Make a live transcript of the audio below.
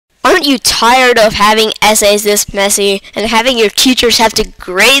Aren't you tired of having essays this messy and having your teachers have to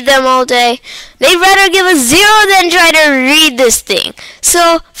grade them all day? They'd rather give a 0 than try to read this thing.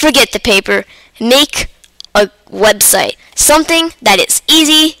 So forget the paper. Make a website. Something that is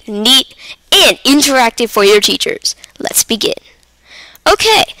easy, neat, and interactive for your teachers. Let's begin.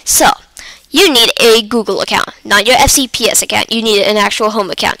 Okay, so you need a Google account, not your FCPS account. You need an actual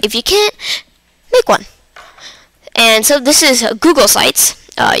home account. If you can't, make one. And so this is Google Sites.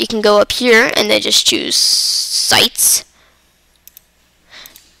 You can go up here and then just choose Sites.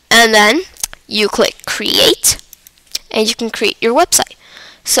 And then you click Create, and you can create your website.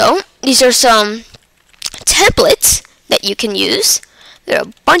 So these are some templates that you can use. There are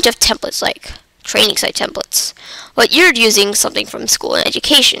a bunch of templates like training site templates. But you're using something from school and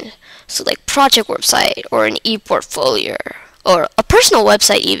education. So like project website or an e-portfolio or a personal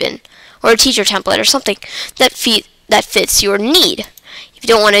website even, or a teacher template or something that fits your need. If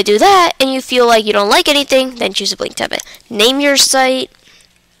you don't want to do that and you feel like you don't like anything, then choose a blank template. Name your site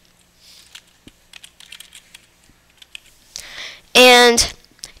and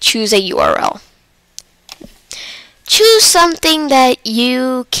choose a URL. Choose something that's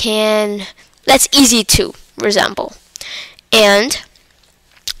easy to resemble. And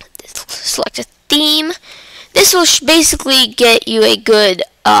select a theme. This will basically get you a good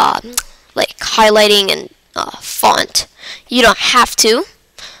like highlighting and font. You don't have to,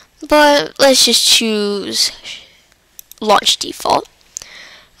 but let's just choose Launch Default.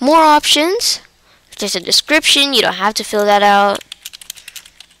 More options. There's a description. You don't have to fill that out.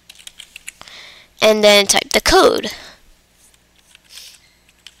 And then type the code.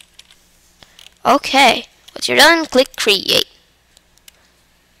 Okay, once you're done, click Create.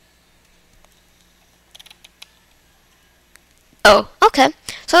 Oh, okay.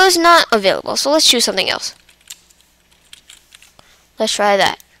 So it's not available. So let's choose something else. Let's try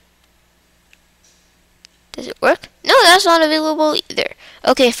that. Does it work? No, that's not available either.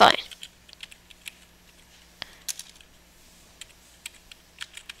 Okay, fine.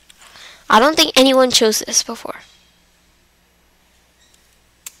 I don't think anyone chose this before.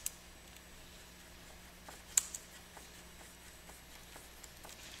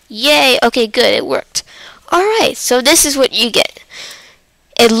 Yay! Okay, good. It worked. Alright, so this is what you get.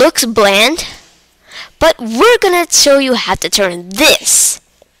 It looks bland, but we're going to show you how to turn this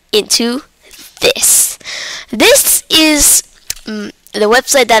into this. This is the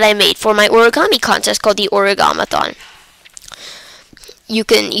website that I made for my origami contest called the Origamathon. You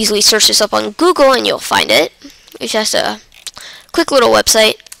can easily search this up on Google and you'll find it. It's just a quick little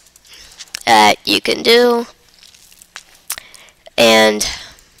website that you can do. And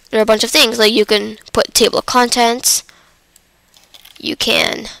there are a bunch of things, like you can put table of contents, you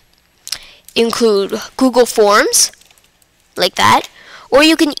can include Google Forms, like that, or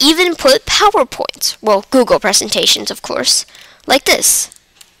you can even put PowerPoints, well, Google presentations, of course, like this,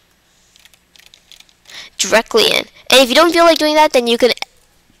 directly in. And if you don't feel like doing that, then you can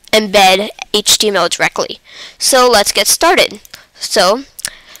embed HTML directly. So let's get started. So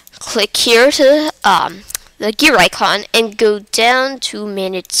click here to the gear icon and go down to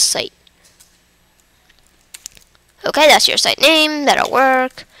Manage Site. Okay, that's your site name. That'll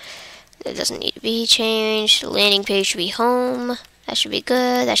work. It doesn't need to be changed. The landing page should be home. That should be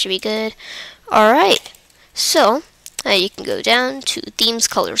good. That should be good. Alright. So, you can go down to Themes,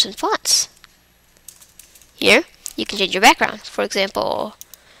 Colors, and Fonts. Here, you can change your background. For example,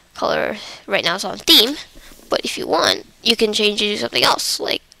 color right now is on theme. But if you want, you can change it to something else,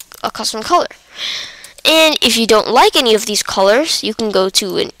 like a custom color. And if you don't like any of these colors, you can go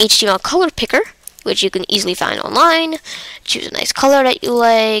to an HTML color picker, which you can easily find online. Choose a nice color that you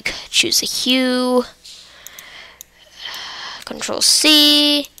like. Choose a hue. Control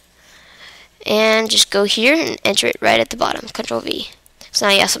C. And just go here and enter it right at the bottom. Control V. So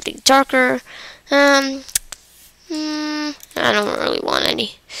now you have something darker. I don't really want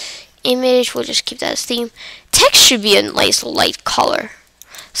any image. We'll just keep that as theme. Text should be a nice light color.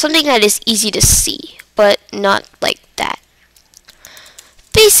 Something that is easy to see, but not like that.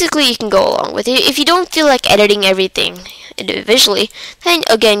 Basically, you can go along with it. If you don't feel like editing everything individually, then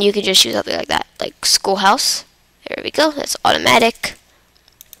again, you can just use something like that, like Schoolhouse. There we go. That's automatic.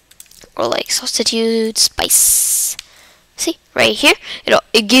 Or like substitute, spice. See, right here,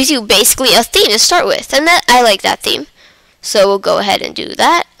 it gives you basically a theme to start with, and I like that theme. So we'll go ahead and do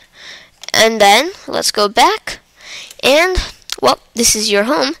that. And then let's go back, and well, this is your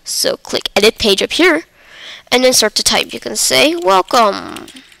home. So click Edit Page up here. And then start to type. You can say, welcome.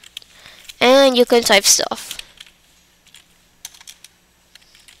 And you can type stuff.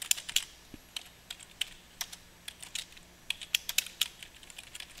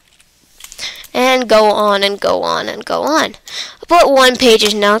 and go on and go on and go on. But one page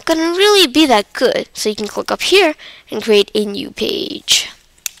is not going to really be that good. So you can click up here and create a new page.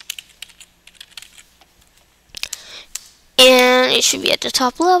 And it should be at the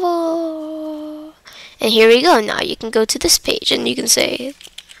top level. And here we go. Now you can go to this page and you can say,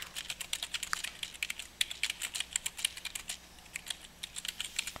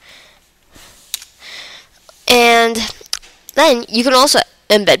 and then you can also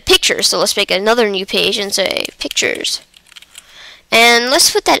embed pictures. So let's make another new page and say pictures. And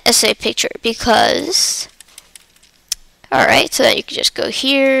let's put that essay picture because, alright, so then you can just go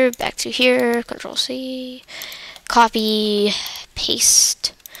here, back to here, Control C, copy,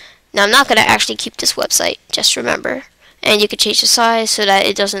 paste. Now I'm not going to actually keep this website, just remember. And you can change the size so that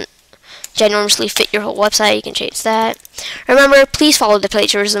it doesn't ginormously fit your whole website. You can change that. Remember, please follow the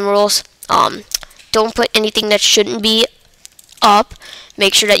plagiarism rules. Don't put anything that shouldn't be up.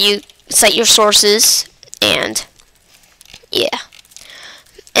 Make sure that you cite your sources, and yeah.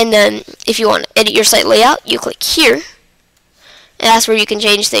 And then if you want to edit your site layout, you click here. And that's where you can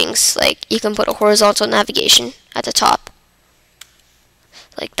change things. Like you can put a horizontal navigation at the top.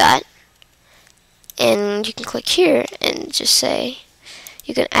 Like that. And you can click here and just say,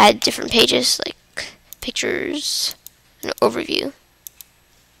 you can add different pages like pictures and overview.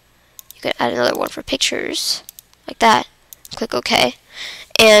 You can add another one for pictures like that. Click OK.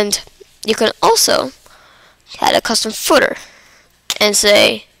 And you can also add a custom footer and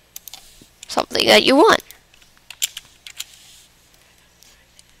say something that you want.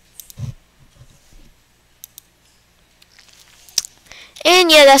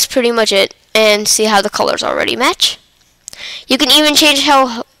 And yeah, that's pretty much it. And see how the colors already match. You can even change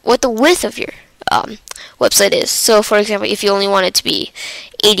what the width of your website is. So for example, if you only want it to be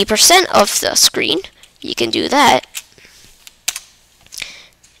 80% of the screen, you can do that.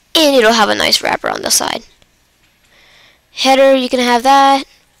 And it'll have a nice wrapper on the side. Header, you can have that.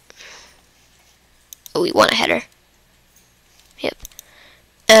 Oh, we want a header. Yep.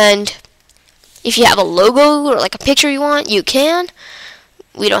 And if you have a logo or like a picture you want, you can.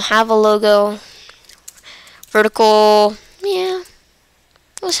 We don't have a logo. Vertical, yeah.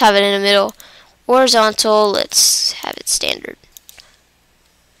 Let's have it in the middle. Horizontal, let's have it standard.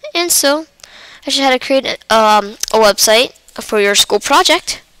 And so, I just had to create a website for your school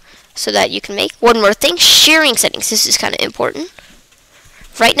project so that you can make. One more thing, sharing settings. This is kind of important.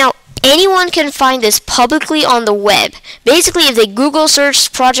 Right now, anyone can find this publicly on the web. Basically, if they Google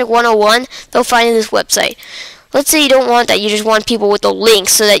search Project 101, they'll find this website. Let's say you don't want that. You just want people with the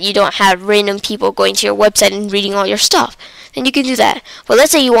links so that you don't have random people going to your website and reading all your stuff. Then you can do that. But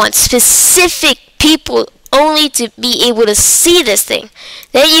let's say you want specific people only to be able to see this thing.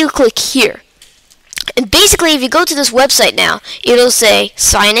 Then you click here. And basically, if you go to this website now, it'll say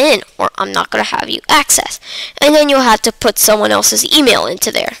sign in or I'm not going to have you access. And then you'll have to put someone else's email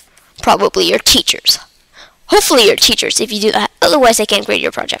into there. Probably your teachers. Hopefully your teachers if you do that. Otherwise, they can't grade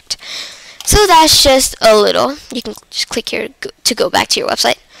your project. So that's just a little. You can just click here to go back to your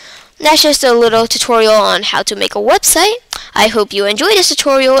website. That's just a little tutorial on how to make a website. I hope you enjoyed this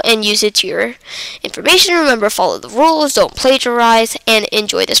tutorial and use it to your information. Remember, follow the rules, don't plagiarize, and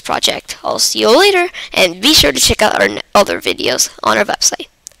enjoy this project. I'll see you later, and be sure to check out our other videos on our website.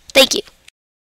 Thank you.